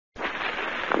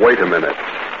Wait a minute.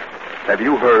 Have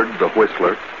you heard the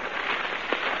Whistler?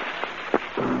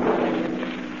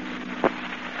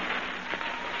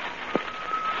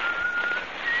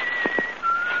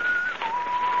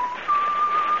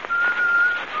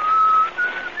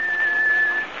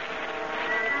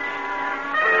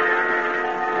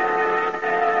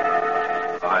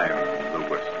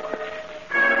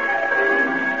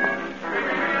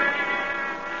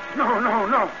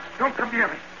 No. Don't come near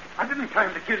me. I didn't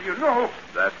plan to kill you, no.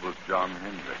 That was John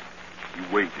Hendricks. He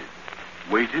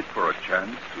waited for a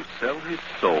chance to sell his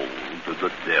soul to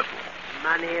the devil.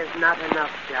 Money is not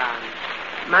enough, John.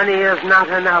 Money is not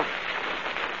enough.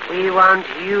 We want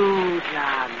you,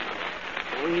 John.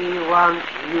 We want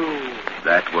you.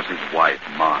 That was his wife,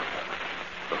 Martha,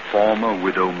 the former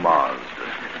widow Marsden.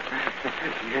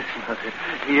 Yes, Mother.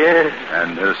 Yes.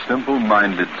 And her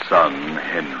simple-minded son,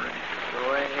 Henry.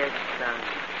 Go ahead, son.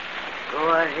 Go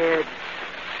ahead.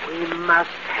 We must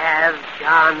have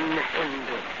John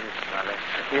Hendricks.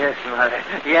 Yes, Mother.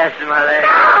 Yes, Mother.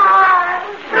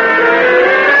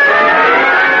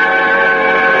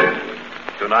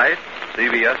 Tonight,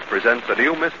 CBS presents a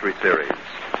new mystery series,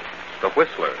 The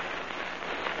Whistler.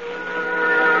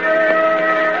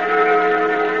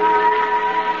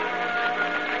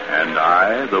 And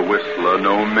I, the Whistler,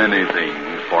 know many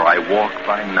things, for I walk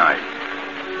by night.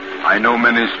 I know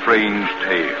many strange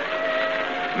tales,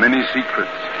 many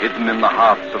secrets hidden in the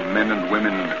hearts of men and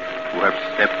women who have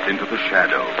stepped into the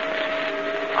shadows.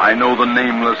 I know the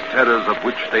nameless terrors of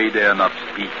which they dare not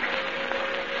speak.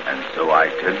 And so I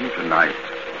tell you tonight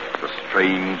the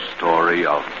strange story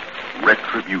of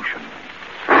Retribution.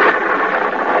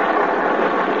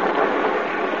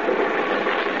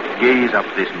 Gaze up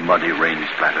this muddy,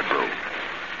 rain-splattered road.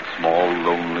 A small,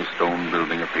 lonely stone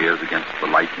building appears against the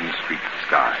lightning streaked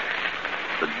sky.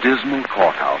 The dismal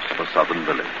courthouse of a southern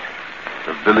village.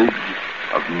 The village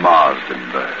of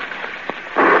Marsdenburg.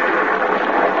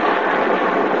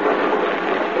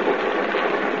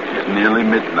 It is nearly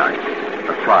midnight.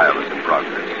 A trial is in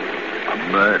progress. A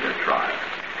murder trial.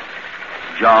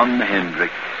 John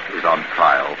Hendricks is on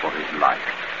trial for his life.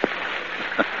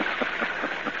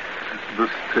 The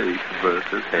state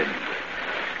versus Hendricks.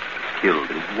 Killed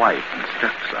his wife and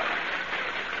stepson.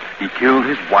 He killed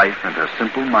his wife and her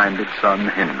simple-minded son,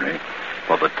 Henry,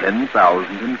 for the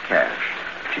 $10,000 in cash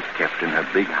she kept in her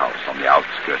big house on the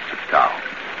outskirts of town.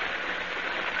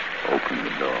 Open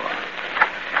the door.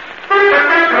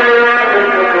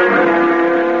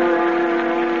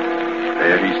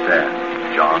 There he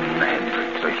stands, John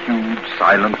Hendricks, a huge,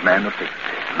 silent man of 50,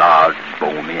 large,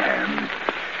 bony hands.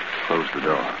 Close the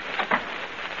door.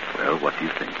 Well, what do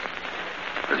you think?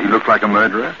 Does he look like a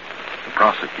murderer? The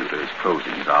prosecutor is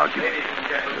closing his argument. Ladies and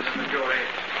gentlemen of the jury,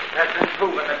 it has been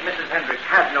proven that Mrs. Hendricks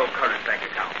had no current bank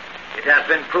account. It has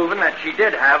been proven that she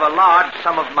did have a large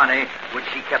sum of money which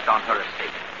she kept on her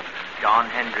estate. John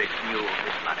Hendricks knew of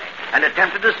this money and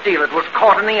attempted to steal it, was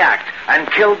caught in the act, and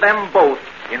killed them both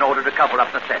in order to cover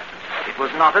up the theft. It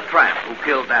was not a tramp who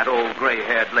killed that old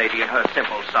gray-haired lady and her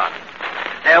simple son.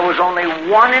 There was only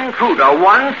one intruder,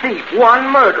 one thief,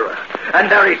 one murderer.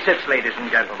 And there he sits, ladies and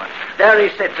gentlemen. There he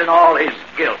sits in all his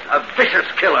guilt, a vicious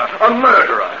killer, a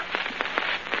murderer.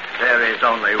 There is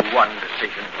only one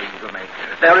decision for you to make.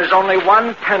 There is only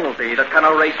one penalty that can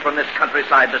erase from this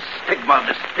countryside the stigma of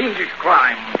this fiendish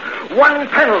crime. One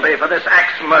penalty for this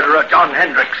axe-murderer, John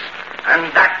Hendricks.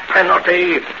 And that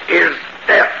penalty is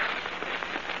death.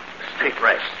 The state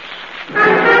rests.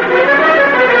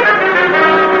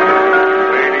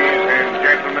 Ladies and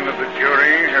gentlemen of the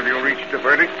jury, have you reached a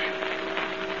verdict?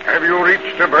 Have you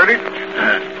reached a verdict?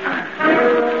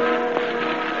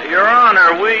 Your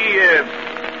Honor,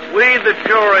 we, the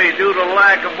jury, due to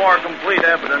lack of more complete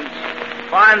evidence,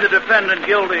 find the defendant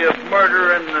guilty of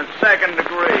murder in the second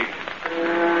degree.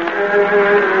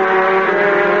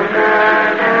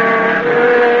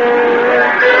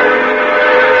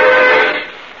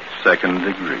 Second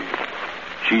degree.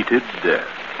 Cheated death.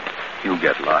 You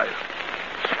get life.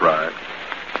 Surprised?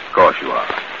 Of course you are.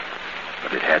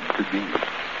 But it had to be.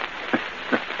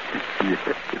 Yes,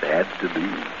 it had to be.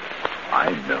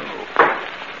 I know.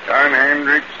 John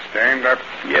Hendricks, stand up.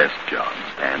 Yes, John,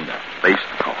 stand up. Face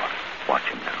the court. Watch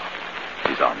him now.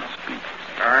 He's on the speak.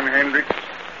 John Hendricks,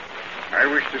 I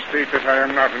wish to state that I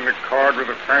am not in accord with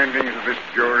the findings of this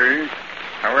jury.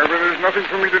 However, there's nothing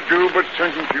for me to do but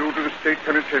sentence you to the state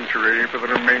penitentiary for the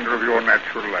remainder of your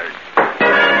natural life.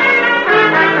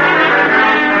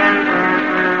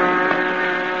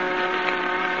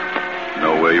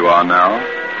 Know where you are now?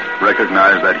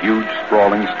 Recognize that huge,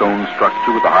 sprawling stone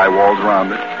structure with the high walls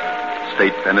around it?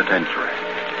 State penitentiary.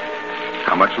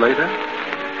 How much later?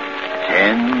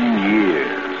 10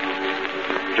 years.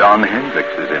 John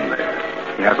Hendricks is in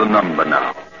there. He has a number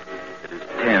now. It is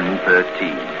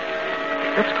 1013.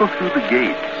 Let's go through the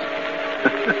gates.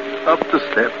 Up the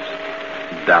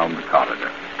steps. Down the corridor.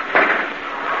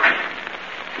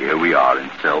 Here we are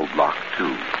in cell block 2.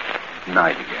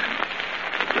 Night again.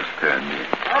 Just turn me in.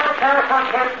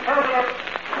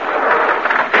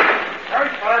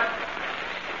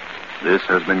 This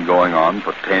has been going on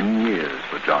for 10 years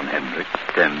for John Hendricks,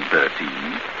 1013,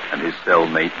 and his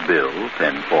cellmate Bill,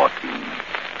 1014.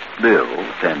 Bill,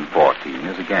 1014,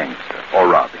 is a gangster, or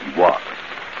rather he was.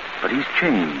 But he's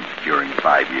changed during the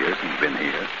 5 years he's been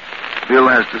here. Bill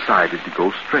has decided to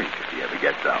go straight if he ever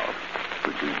gets out,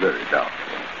 which is very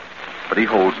doubtful. But he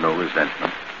holds no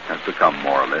resentment, has become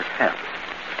more or less happy.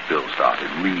 Bill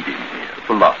started reading here,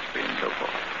 philosophy and so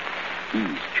forth.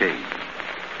 He's changed.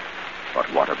 But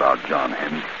what about John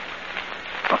Hendricks?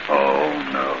 Oh,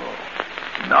 no.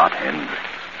 Not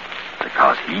Hendricks.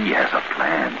 Because he has a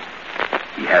plan.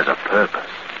 He has a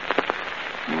purpose.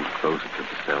 Move closer to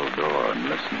the cell door and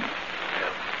listen.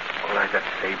 All I got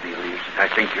to say, Bill, is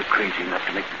I think you're crazy enough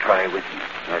to make the try with me.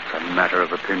 That's a matter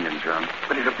of opinion, John.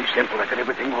 But it'll be simple. I got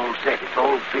everything all set. It's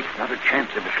all fixed. Not a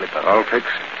chance of a slip-up. All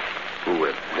fixed? Who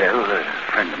with? Well, a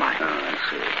friend of mine. Oh, I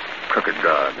see. Crooked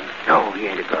guard. No, he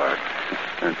ain't a guard.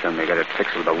 And somebody got it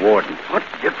fixed with a warden. What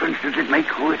difference does it make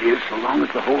who it is so long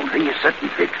as the whole thing is set and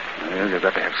fixed? Well, you've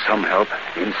got to have some help,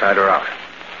 inside or out.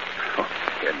 Oh,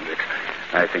 Hendricks,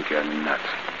 I think you're nuts.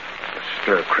 You're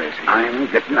stir crazy. I'm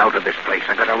getting out of this place.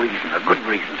 I got a reason, a good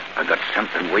reason. I got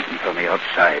something waiting for me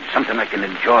outside, something I can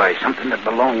enjoy, something that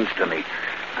belongs to me.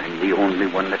 I'm the only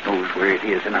one that knows where it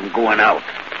is, and I'm going out.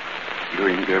 You're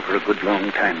in here for a good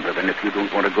long time, brother, and if you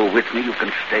don't want to go with me, you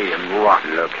can stay and rot.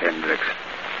 Look, Hendricks,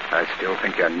 I still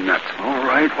think you're nuts. All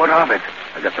right, what of it?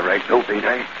 I got the right dope, ain't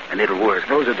I? And it'll work.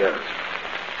 Suppose it does.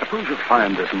 Suppose you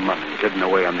find this money hidden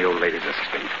away on the old lady's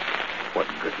estate. What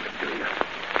good will it do you?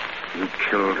 You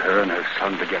killed her and her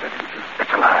son to get it, didn't you?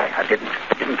 That's a lie. I didn't.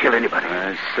 Didn't kill anybody.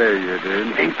 I say you did.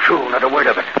 It ain't true, not a word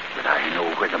of it. But I know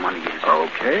where the money is.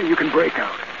 Okay, you can break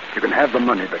out. You can have the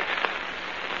money, but...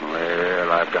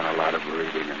 Well, I've done a lot of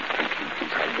reading and thinking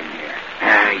since I've been here.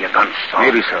 Ah, you gone soft.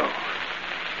 Maybe so.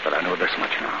 But I know this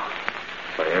much now.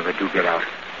 If I ever do get out,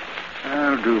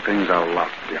 I'll do things a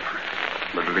lot different.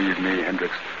 Believe me,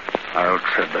 Hendricks, I'll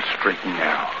tread the straight and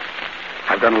narrow.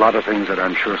 I've done a lot of things that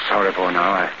I'm sure sorry for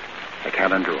now. I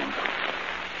can't undo them.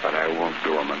 But I won't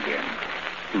do them again.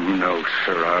 No,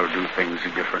 sir, I'll do things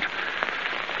different.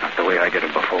 Not the way I did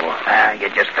it before. Ah, you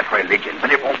just got religion,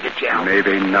 but it won't get you out.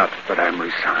 Maybe not, but I'm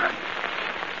resigned.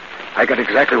 I got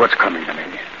exactly what's coming to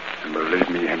me. And believe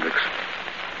me, Hendricks,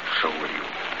 so will you.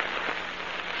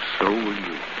 So will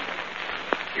you.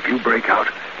 If you break out,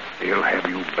 they'll have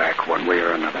you back one way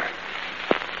or another.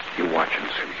 You watch and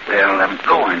see. Well, I'm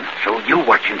going, so you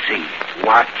watch and see.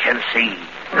 Watch and see.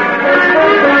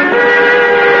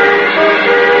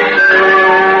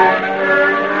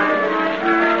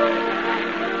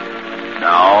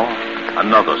 Now,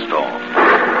 another storm.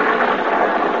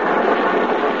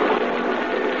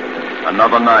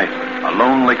 Another night, a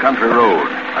lonely country road,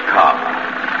 a car.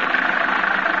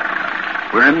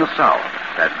 We're in the south.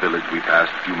 That village we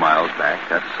passed a few miles back,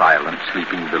 that silent,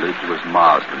 sleeping village, was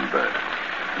Marsdenburg.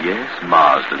 Yes,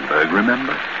 Marsdenburg,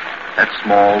 remember? That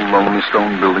small, lonely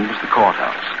stone building was the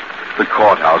courthouse. The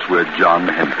courthouse where John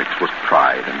Hendricks was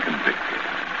tried and convicted.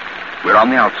 We're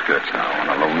on the outskirts now, on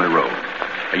a lonely road.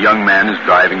 A young man is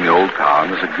driving the old car,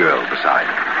 and there's a girl beside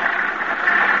him.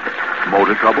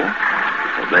 Motor trouble?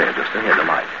 Oh, there, just ahead, a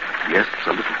light. Yes, it's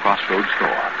a little crossroads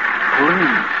store. Pull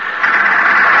in.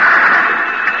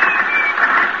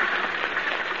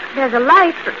 There's a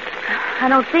light, but I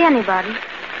don't see anybody.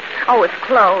 Oh, it's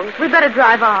closed. We better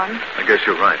drive on. I guess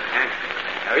you're right.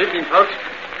 Evening, folks.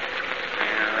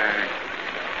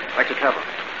 What's the trouble?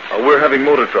 We're having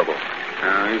motor trouble.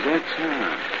 Is it so?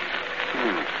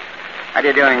 What are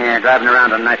you doing driving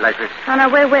around on a night like this? On our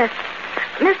way west.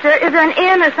 Mister, is there an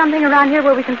inn or something around here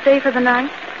where we can stay for the night?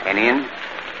 An inn?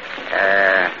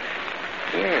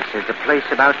 Yes, there's a place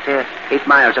about 8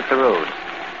 miles up the road.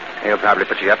 They'll probably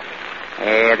put you up.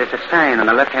 There's a sign on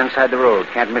the left-hand side of the road.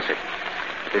 Can't miss it.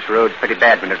 This road's pretty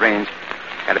bad when it rains.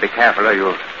 Got to be careful or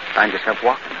you'll find yourself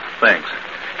walking. Thanks.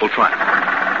 We'll try.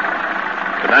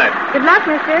 Good night. Good luck,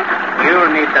 mister.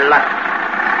 You'll need the luck.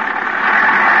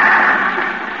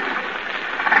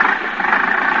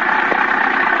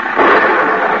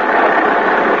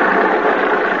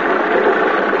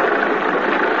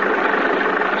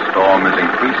 The storm is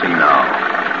increasing now.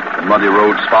 The muddy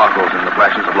road sparkles in the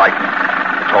flashes of lightning.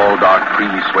 Tall, dark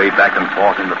trees sway back and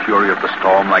forth in the fury of the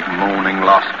storm like moaning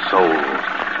lost souls.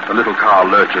 The little car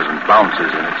lurches and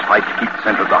bounces in its fight to keep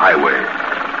center of the highway.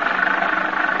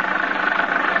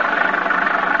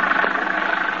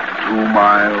 2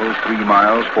 miles, 3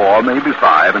 miles, 4, maybe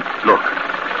 5, and look,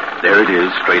 there it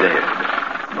is, straight ahead.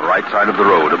 On the right side of the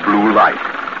road, a blue light.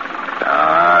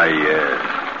 Ah, yes,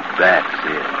 that's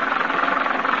it.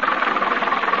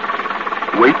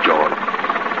 Wait, George.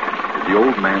 Did the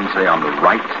old man say on the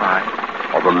right side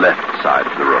or the left side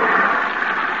of the road?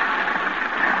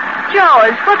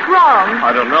 George, what's wrong?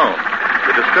 I don't know.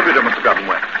 The distributor must have gotten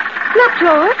wet. Look,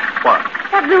 George. What?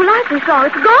 That blue light we saw,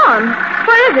 it's gone.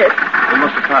 Where is it? They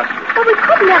must have passed it. Well, we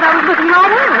couldn't have. I was looking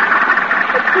right at it.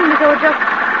 It seemed as though it just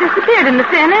disappeared in the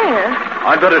thin air.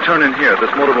 I'd better turn in here.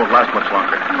 This motor won't last much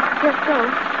longer. Guess so.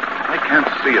 I can't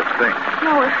see a thing.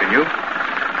 No, Can you?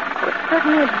 it's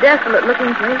certainly a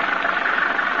desolate-looking place.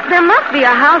 There must be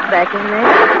a house back in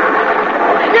there.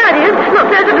 There it is. Look,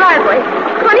 there's a driveway.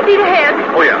 20 feet ahead.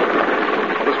 Oh, yeah.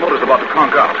 This motor's about to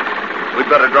conk out. We'd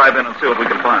better drive in and see what we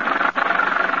can find.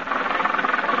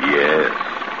 Yes.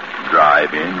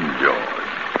 Drive in, George.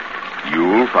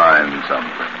 You'll find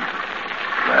something.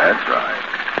 That's right.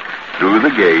 Through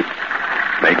the gate.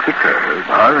 Make the curve.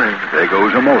 Hurry. There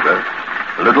goes your motor.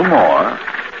 A little more.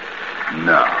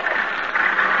 Now.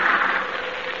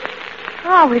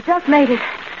 Oh, we just made it.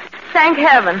 Thank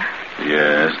heaven.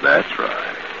 Yes, that's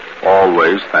right.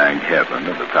 Always thank heaven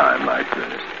at a time like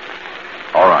this.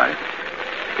 All right.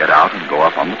 Get out and go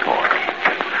up on the porch.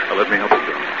 Now, let me help you,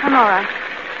 Joe. I'm all right.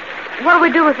 What do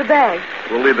we do with the bags?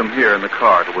 We'll leave them here in the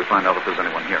car till we find out if there's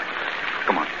anyone here.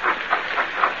 Come on.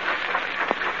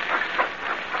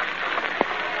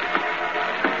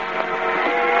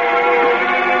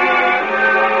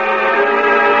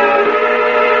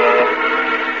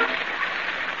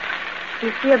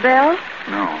 You see a bell?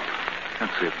 No.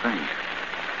 Can't see a thing.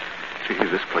 Gee,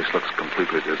 this place looks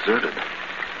completely deserted.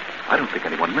 I don't think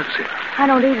anyone lives here. I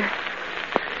don't either.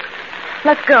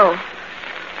 Let's go.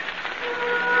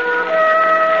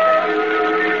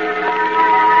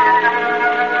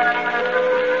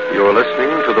 You're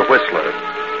listening to The Whistler.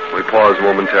 We pause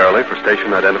momentarily for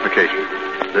station identification.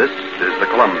 This is the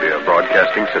Columbia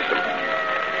Broadcasting System.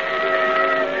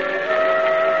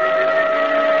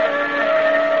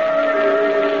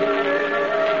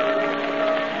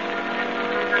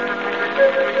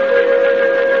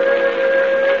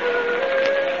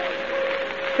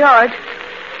 George,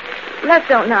 let's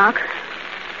don't knock.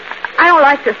 I don't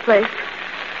like this place.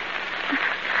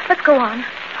 Let's go on.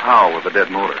 How with a dead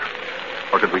motor?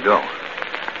 Where could we go?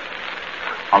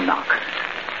 I'll knock.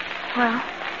 Well,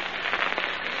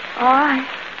 all right.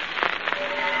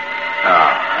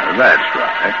 Ah, that's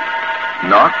right.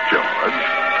 Knock, George.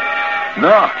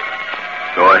 Knock.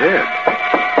 Go ahead.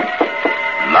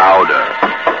 Louder.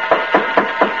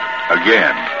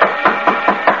 Again.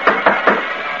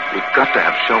 We've got to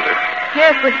have shelter.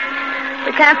 Yes, we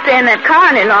can't stay in that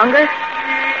car any longer.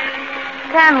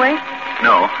 Can we?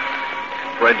 No.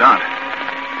 Afraid not.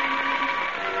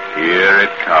 Here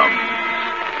it comes.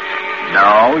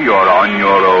 Now you're on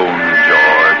your own,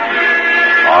 George.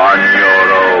 On your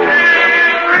own.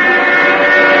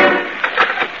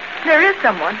 There is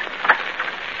someone.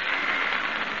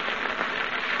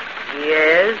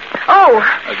 Yes? Oh!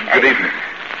 Good evening.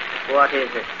 What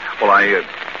is it? Well,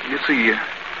 you see,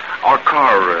 our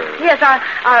car... Yes,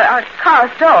 our car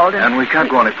stalled. And we can't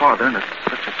go any farther, and it's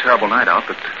such a terrible night out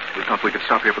that we thought we could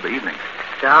stop here for the evening.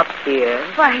 Stop here?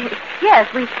 Why,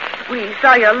 yes, we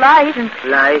saw your light and...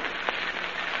 Light?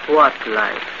 What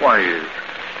light? Why,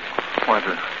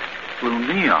 the blue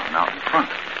neon out in front.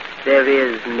 There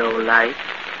is no light.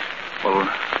 Well,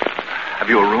 have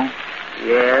you a room?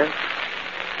 Yes,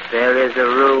 there is a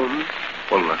room.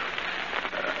 Well,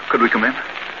 could we come in?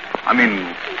 I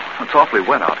mean, it's awfully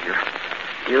wet out here.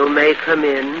 You may come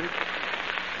in,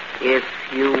 if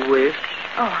you wish.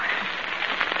 Oh,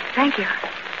 thank you.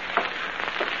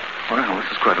 Well,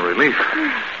 this is quite a relief.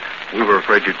 We were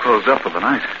afraid you'd closed up for the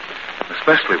night,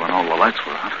 especially when all the lights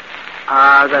were out.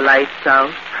 Are the lights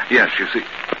out? Yes, you see.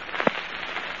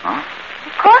 Huh?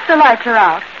 Of course the lights are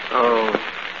out. Oh,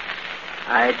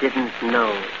 I didn't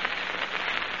know.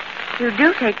 You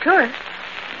do take tourists.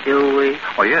 Do we?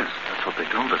 Oh, yes, that's what they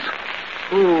told us.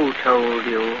 Who told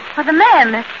you? Well, the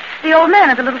man, the old man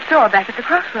at the little store back at the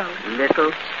crossroads.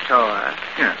 Little store?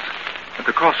 Yes, at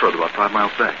the crossroad about 5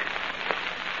 miles back.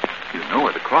 You know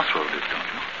where the crossroad is, don't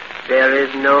you? There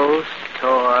is no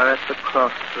store at the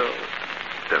crossroads.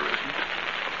 There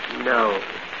isn't? No.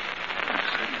 I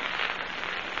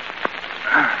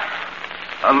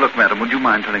see. Look, madam, would you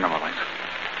mind turning on the lights?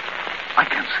 I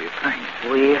can't see a thing.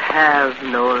 We have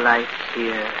no lights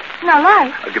here. No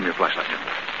light? Give me a flashlight, Jim.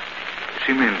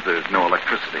 She means there's no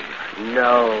electricity.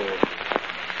 No.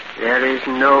 There is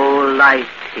no light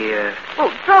here.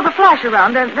 Oh, throw the flash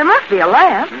around. There must be a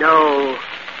lamp. No.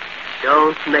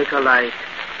 Don't make a light.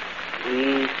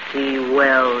 We see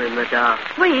well in the dark.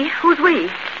 We? Who's we?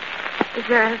 Is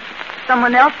there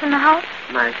someone else in the house?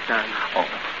 My son. Oh,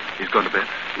 he's gone to bed?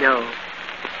 No.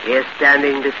 He is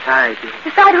standing beside you.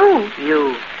 Beside who?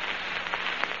 You.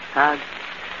 Son.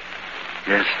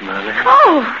 Yes, Mother.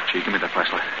 Oh! Gee, give me that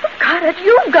flashlight. Got it.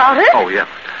 You got it. Oh, yeah.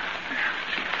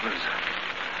 Gee whiz.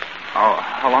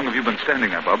 How long have you been standing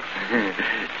there, Bub?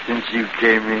 Since you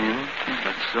came in.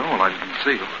 That's so. I didn't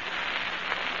see you.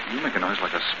 You make a noise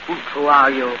like a spook. Who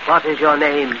are you? What is your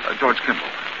name? George Kimball.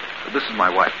 This is my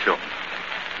wife, Joan.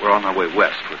 We're on our way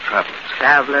west with travelers.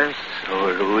 Travelers? So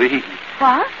are we.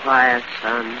 What? Quiet,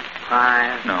 son.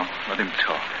 Quiet. No, let him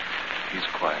talk. He's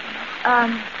quiet enough.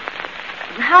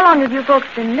 How long have you folks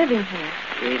been living here?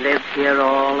 We lived here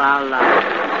all our lives.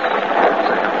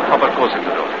 How about closing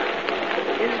the door?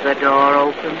 Is the door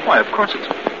open? Why, of course it's...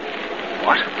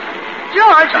 What?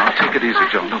 George! Now, take it easy,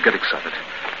 Joan. Don't get excited.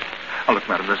 Oh, look,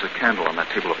 madam, there's a candle on that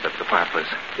table over there at the fireplace.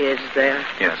 Is there?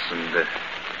 Yes, and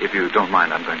if you don't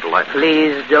mind, I'm going to light it.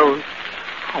 Please don't.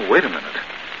 Oh, wait a minute.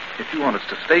 If you want us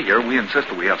to stay here, we insist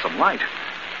that we have some light.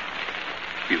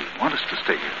 You want us to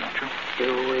stay here, don't you?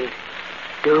 Do we?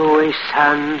 Do we,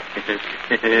 son?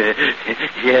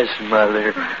 Yes,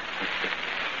 Mother.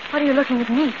 What are you looking at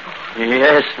me for?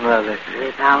 Yes, Mother.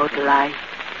 Without light?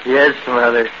 Yes,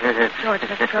 Mother. George,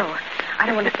 let's go. I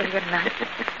don't want to stay here tonight.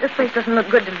 This place doesn't look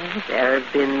good to me. There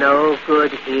has been no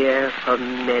good here for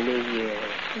many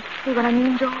years. You see what I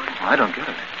mean, George? I don't get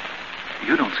it.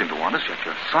 You don't seem to want us, yet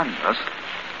your son does.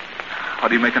 How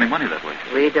do you make any money that way?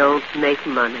 We don't make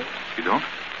money. You don't?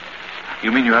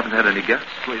 You mean you haven't had any guests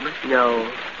lately?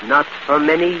 No, not for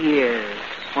many years.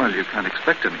 Well, you can't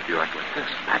expect any if you act like this.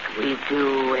 But we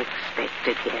do expect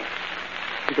a guest.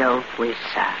 Don't we,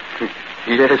 son?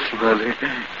 Yes, Mother.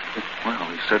 Well,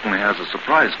 he certainly has a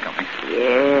surprise coming.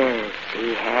 Yes,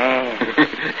 he has.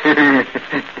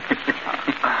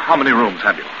 How many rooms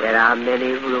have you? There are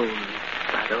many rooms,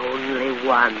 but only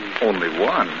one. Only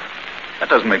one? That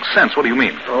doesn't make sense. What do you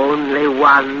mean? Only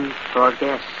one for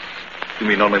guests. You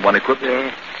mean only one equipped?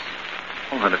 Yes.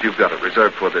 Well, then if you've got it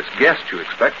reserved for this guest you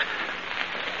expect,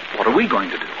 what are we going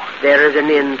to do? There is an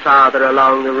inn farther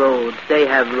along the road. They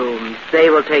have rooms. They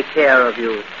will take care of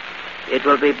you. It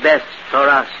will be best for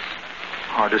us.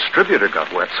 Our distributor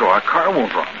got wet, so our car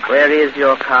won't run. Where is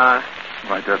your car?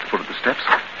 Right there at the foot of the steps.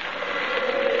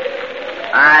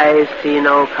 I see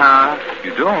no car.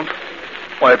 You don't?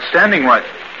 Why, it's standing right...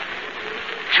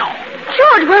 Joan.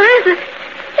 George, where is it?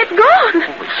 It's gone.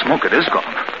 Holy smoke, it is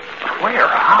gone. But where?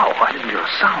 How? I didn't hear a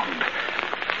sound.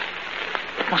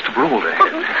 It must have rolled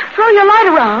ahead. Throw your light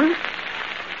around.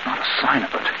 Not a sign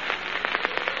of it.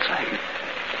 Say,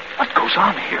 what goes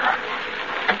on here?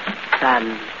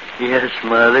 Son, Yes,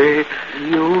 Mother.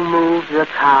 you move the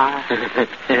car.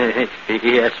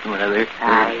 Yes, Mother.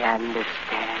 I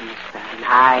understand, son.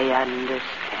 I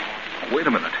understand. Wait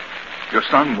a minute. Your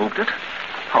son moved it?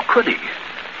 How could he?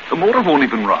 The motor won't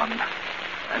even run.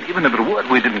 And even if it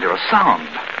would, we didn't hear a sound.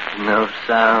 No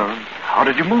sound. How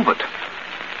did you move it?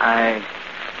 I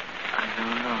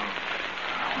don't know.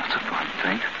 Oh, that's a fun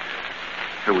thing.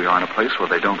 Here we are in a place where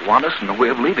they don't want us and no way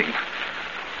of leaving.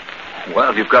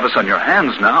 Well, you've got us on your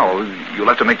hands now. You'll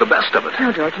have to make the best of it.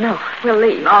 No, George, no. We'll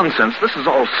leave. Nonsense. This is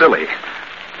all silly.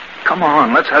 Come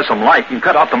on, let's have some light and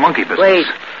cut out the monkey business. Wait,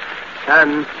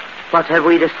 son. What have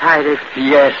we decided?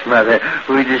 Yes, Mother.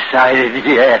 We decided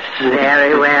yes.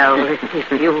 Very well.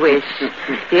 If you wish.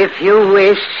 If you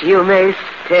wish, you may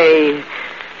stay.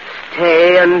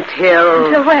 Stay until...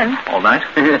 Until when? All night?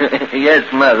 Yes,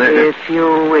 Mother. If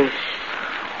you wish.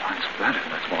 That's better.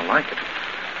 That's more like it.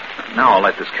 Now I'll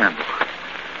light this candle.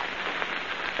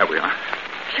 There we are.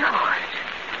 George,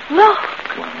 look.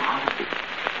 Well,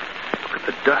 look at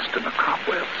the dust and the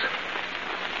cobwebs.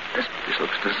 This place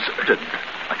looks deserted,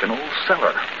 like an old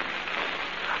cellar.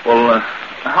 Well,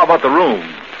 how about the room?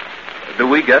 Do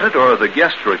we get it, or the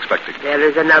guests you're expecting? There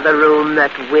is another room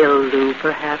that will do,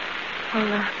 perhaps.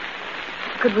 Well,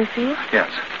 could we see it?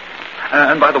 Yes.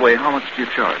 And by the way, how much do you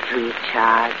charge? We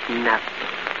charge nothing.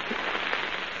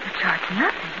 You charge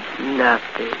nothing.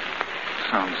 Nothing.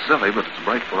 Sounds silly, but it's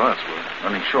right for us. We're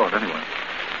running short anyway.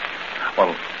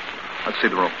 Well, let's see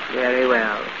the room. Very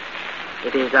well.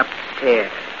 It is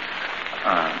upstairs.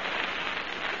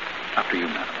 After you,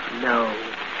 madam. No.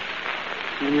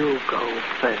 You go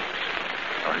first.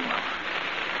 Very well.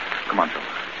 Come on, Joe.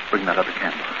 Bring that other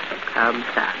candle. Come,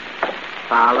 son.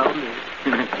 Follow me.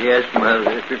 Yes,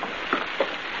 Mother.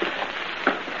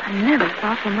 I never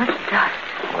saw so much dust.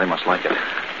 Well, they must like it.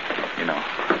 You know,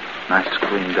 nice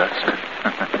clean dust.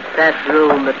 That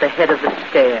room at the head of the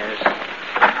stairs.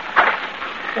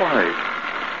 Why,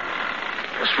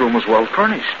 this room was well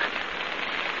furnished.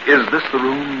 Is this the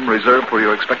room reserved for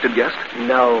your expected guest?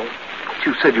 No. But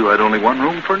you said you had only one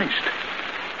room furnished.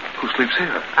 Who sleeps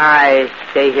here? I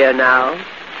stay here now.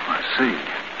 I see.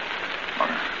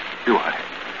 Do I?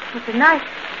 It's a nice,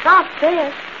 soft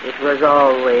bed. It was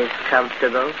always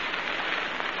comfortable.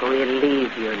 We'll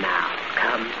leave you now.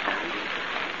 Come, son.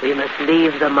 We must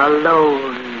leave them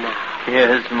alone now.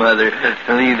 Yes, Mother.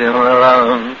 Leave them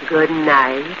alone. Good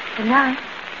night. Good night.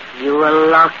 You will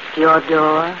lock your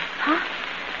door? Huh?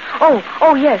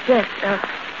 Oh, yes.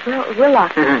 We'll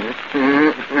lock it.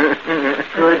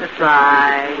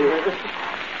 Goodbye.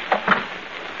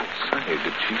 Say,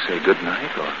 did she say good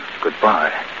night or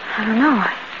goodbye? I don't know.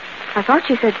 I thought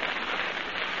she said...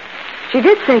 She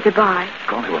did say goodbye.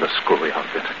 Golly, what a screwy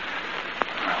outfit.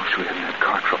 I wish we hadn't had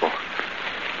car trouble.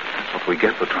 That's what we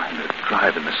get for trying to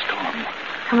drive in this storm.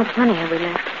 How much money have we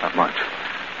left? Not much.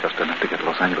 Just enough to get to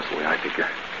Los Angeles the way I figure.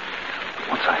 But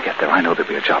once I get there, I know there'll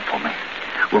be a job for me.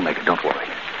 We'll make it, don't worry.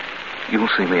 You'll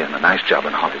see me in a nice job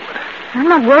in Hollywood. I'm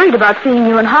not worried about seeing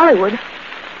you in Hollywood.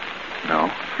 No?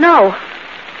 No.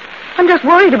 I'm just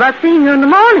worried about seeing you in the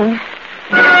morning.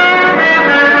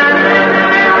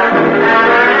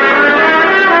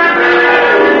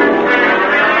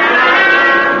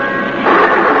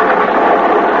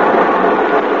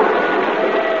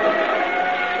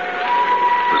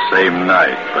 Same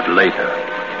night, but later.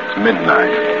 It's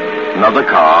midnight. Another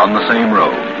car on the same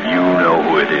road. You know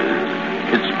who it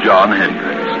is. It's John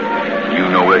Hendricks. You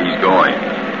know where he's going.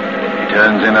 He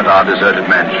turns in at our deserted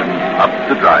mansion, up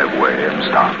the driveway, and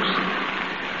stops.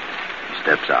 He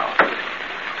steps out.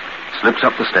 Slips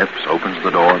up the steps, opens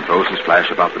the door, and throws his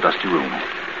flash about the dusty room.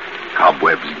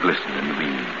 Cobwebs glisten in the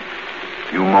beam. A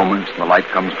few moments, and the light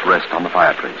comes to rest on the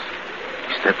fireplace.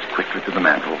 He steps quickly to the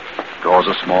mantel, draws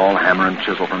a small hammer and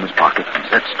chisel from his pocket, and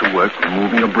sets to work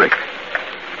removing a brick.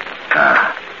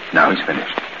 Now he's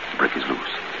finished. The brick is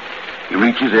loose. He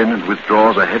reaches in and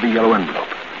withdraws a heavy yellow envelope.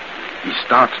 He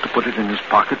starts to put it in his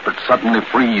pocket, but suddenly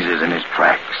freezes in his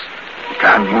tracks. He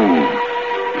can't move.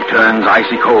 He turns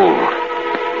icy cold.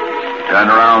 Turn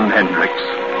around, Hendricks.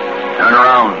 Turn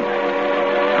around.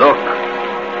 Look.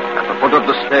 At the foot of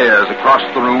the stairs across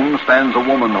the room stands a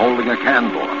woman holding a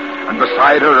candle, and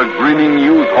beside her a grinning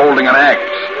youth holding an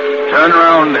axe. Turn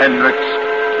around, Hendricks.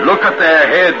 Look at their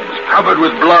heads covered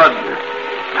with blood.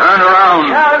 Turn around.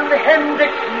 John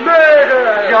Hendricks,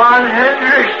 murderer. John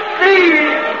Hendricks,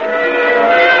 thief.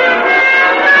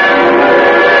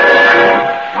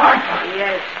 Martha.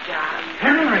 Yes, John.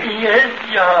 Henry. Yes,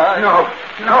 John. No.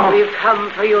 We've come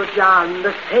for you, John,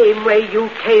 the same way you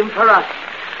came for us.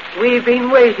 We've been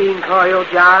waiting for you,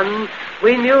 John.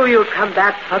 We knew you'd come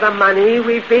back for the money.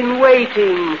 We've been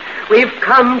waiting. We've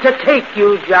come to take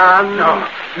you, John. No.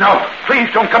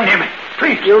 Please don't come near me.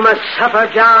 Please. You must suffer,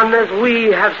 John, as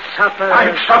we have suffered.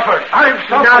 I've suffered.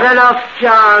 Not enough,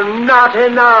 John. Not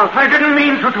enough. I didn't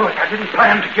mean to do it. I didn't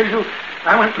plan to kill you.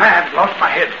 I went mad, lost my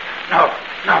head. No,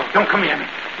 don't come near me.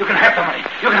 You can have the money.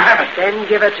 You can have it. Then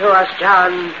give it to us,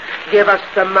 John. Give us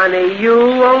the money. You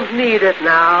won't need it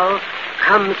now.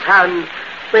 Come, son.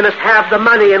 We must have the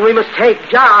money, and we must take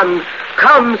John.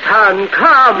 Come, son,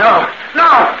 come.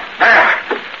 No.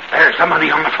 There's the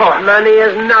money on the floor. Money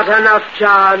is not enough,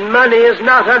 John. Money is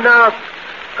not enough.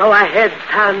 Go ahead,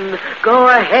 son. Go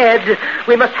ahead.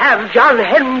 We must have John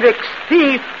Hendricks,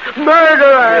 thief,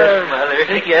 murderer.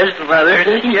 Yes, Mother.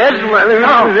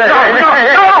 No.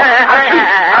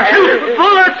 I'll shoot.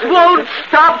 Bullets won't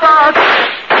stop us.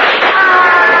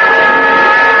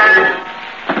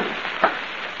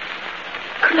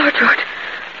 Good Lord, George.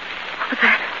 What was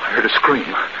that? I heard a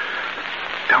scream.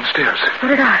 Downstairs. So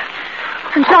did I.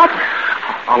 And shots.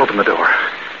 I'll open the door.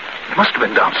 It must have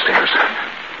been downstairs.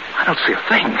 I don't see a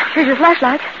thing. Here's your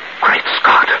flashlight. Great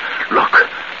Scott. Look.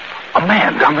 A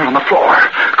man down there on the floor.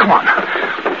 Come on.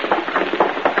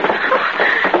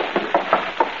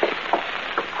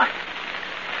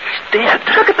 He's dead.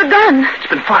 Look at the gun.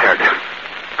 It's been fired.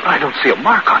 But I don't see a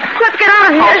mark on him. Let's get out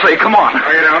of here. I'll say, come on.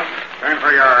 No, you don't. Stand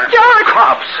where you are. George!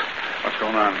 Cops. What's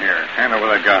going on here? Hand over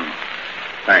that gun.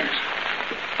 Thanks.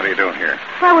 What are you doing here?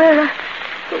 Well,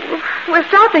 we're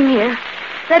stopping here.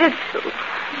 That is,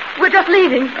 we're just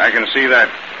leaving. I can see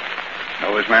that.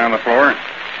 Know this man on the floor?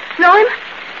 Know him?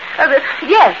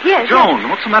 Yes. Joan,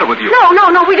 what's the matter with you? No,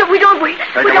 we don't.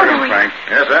 Take We a don't look know at him. Frank.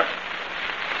 Yes, sir?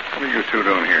 What are you two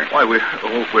doing here? Why,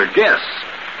 we're guests.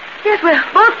 Yes, we're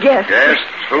both guests. Guests?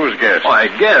 Who's guests? Why,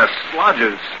 guests,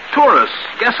 lodgers, tourists,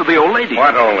 guests of the old lady.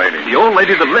 What old lady? The old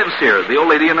lady that lives here, the old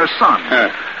lady and her son.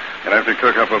 You'll have to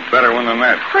cook up a better one than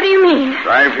that. What do you mean?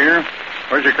 Drive here?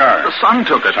 Where's your car? The son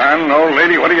took it. Son, old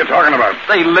lady, what are you talking about?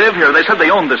 They live here. They said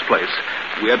they owned this place.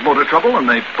 We had motor trouble, and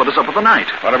they put us up for the night.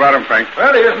 What about him, Frank?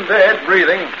 Well, he isn't dead,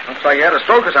 breathing. Looks like he had a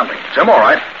stroke or something. It's him, all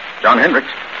right. John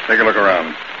Hendricks. Take a look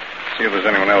around. See if there's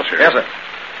anyone else here. Yes, sir.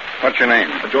 What's your name?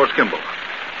 George Kimball.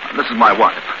 This is my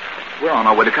wife. We're on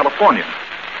our way to California.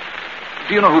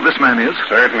 Do you know who this man is?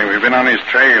 Certainly. We've been on his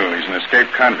trail. He's an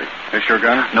escaped convict. This your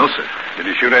gun? No, sir. Did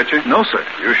he shoot at you? No, sir.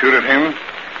 You shoot at him?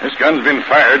 This gun's been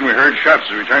fired, and we heard shots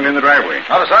as we turned in the driveway.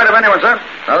 Not a sight of anyone, sir.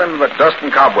 Nothing but dust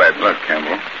and cobwebs. Look,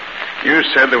 Campbell, you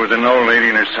said there was an old lady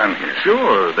and her son here.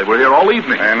 Sure. They were here all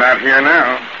evening. They're not here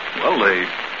now. Well, they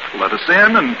let us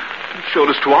in and showed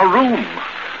us to our room.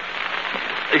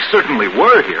 They certainly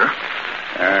were here.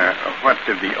 What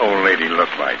did the old lady look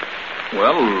like?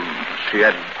 Well, she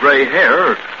had gray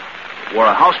hair, wore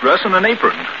a house dress and an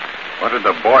apron. What did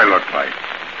the boy look like?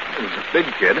 He was a big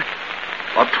kid,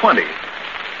 about 20.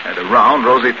 Had a round,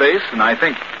 rosy face, and I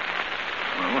think...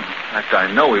 Well, in fact,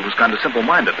 I know he was kind of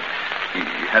simple-minded. He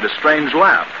had a strange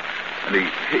laugh, and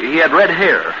he had red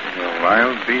hair. Well,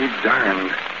 I'll be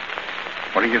darned.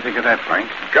 What do you think of that, Frank?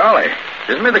 Golly,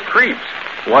 gives me the creeps.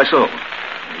 Why so?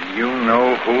 Do you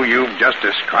know who you've just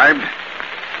described?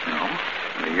 No.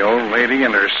 The old lady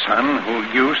and her son who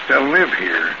used to live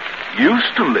here.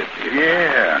 Used to live here?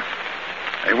 Yeah.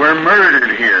 They were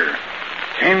murdered here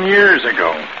 10 years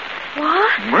ago.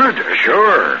 What? Murder?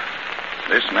 Sure.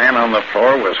 This man on the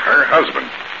floor was her husband,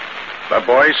 the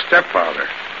boy's stepfather.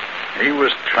 He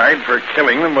was tried for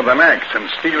killing them with an axe and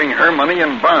stealing her money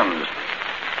and bonds.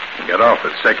 He got off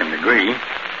at second degree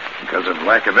because of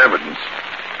lack of evidence.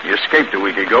 He escaped a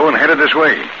week ago and headed this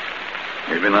way.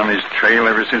 We've been on his trail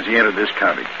ever since he entered this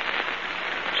county.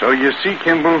 So you see,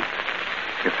 Kimball,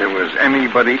 if there was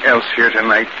anybody else here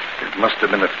tonight, it must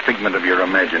have been a figment of your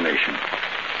imagination.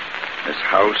 This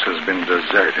house has been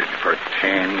deserted for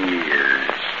 10 years.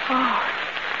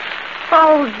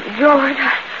 Oh, George.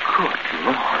 Good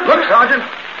Lord. Look, Sergeant.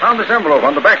 Found this envelope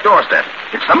on the back doorstep.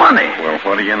 It's the money. Well,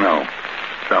 what do you know?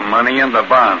 The money and the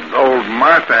bonds. Old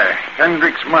Martha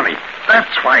Hendricks' money.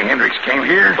 That's why Hendricks came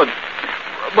here. But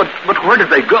where did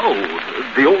they go?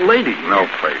 The old lady? No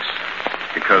place.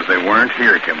 Because they weren't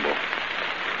here, Kimball.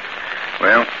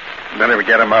 Well, better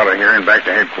get them out of here and back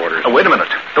to headquarters. Oh, wait a minute.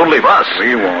 Don't leave us.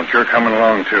 We won't. You're coming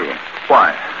along, too.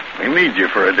 Why? We need you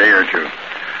for a day or two.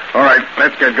 All right,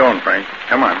 let's get going, Frank.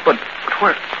 Come on. But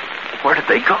where did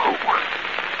they go?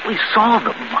 We saw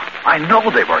them. I know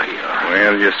they were here.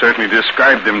 Well, you certainly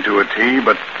described them to a T,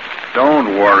 but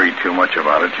don't worry too much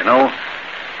about it, you know.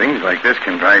 Things like this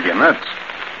can drive you nuts.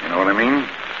 You know what I mean?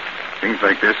 Things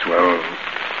like this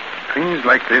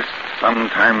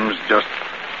sometimes just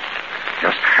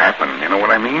happen. You know what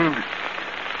I mean?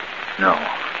 No.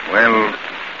 Well,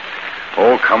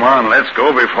 oh, come on, let's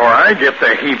go before I get the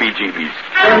heebie-jeebies.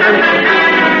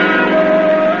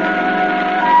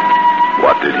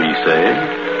 What did he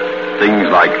say? Things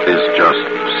like this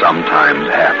just sometimes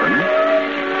happen?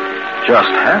 Just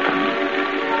happen?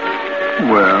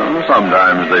 Well,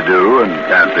 sometimes they do and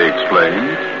can't be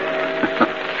explained.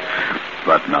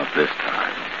 But not this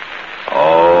time.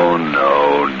 Oh,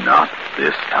 no, not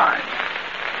this time.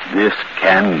 This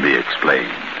can be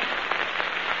explained.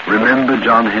 Remember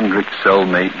John Hendricks'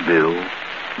 cellmate, Bill?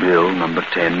 Bill, number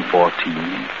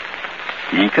 1014?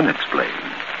 He can explain.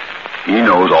 He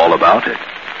knows all about it.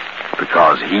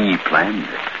 Because he planned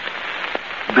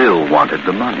it. Bill wanted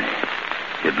the money.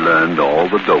 He'd learned all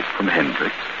the dope from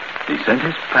Hendricks. He sent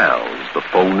his pals, the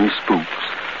phony spooks,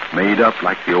 made up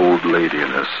like the old lady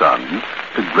and her son,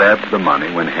 to grab the money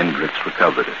when Hendricks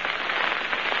recovered it.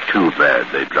 Too bad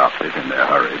they dropped it in their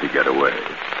hurry to get away.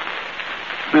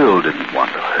 Bill didn't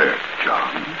want to hurt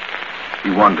John.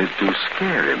 He wanted to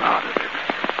scare him out of it.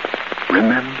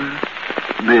 Remember?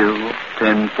 Bill,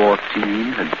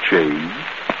 1014, had changed.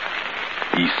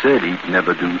 He said he'd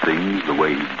never do things the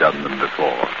way he'd done them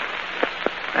before.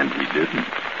 And he didn't.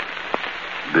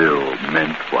 Bill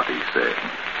meant what he said.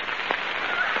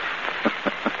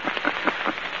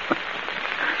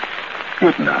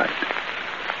 Good night.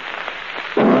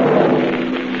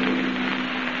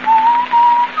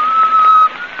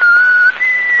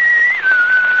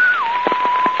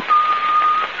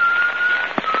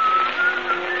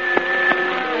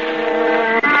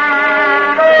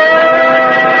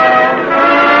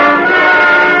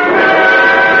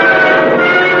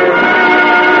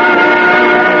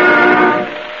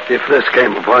 If this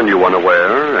came upon you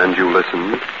unaware and you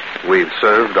listened, we've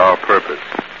served our purpose.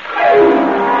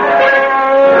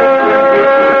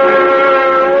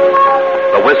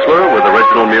 Whistler, with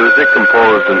original music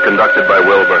composed and conducted by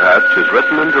Wilbur Hatch, is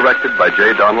written and directed by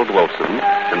J. Donald Wilson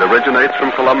and originates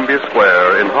from Columbia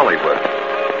Square in Hollywood.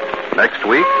 Next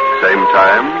week, same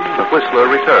time, The Whistler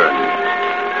returns.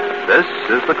 This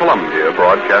is the Columbia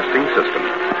Broadcasting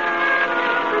System.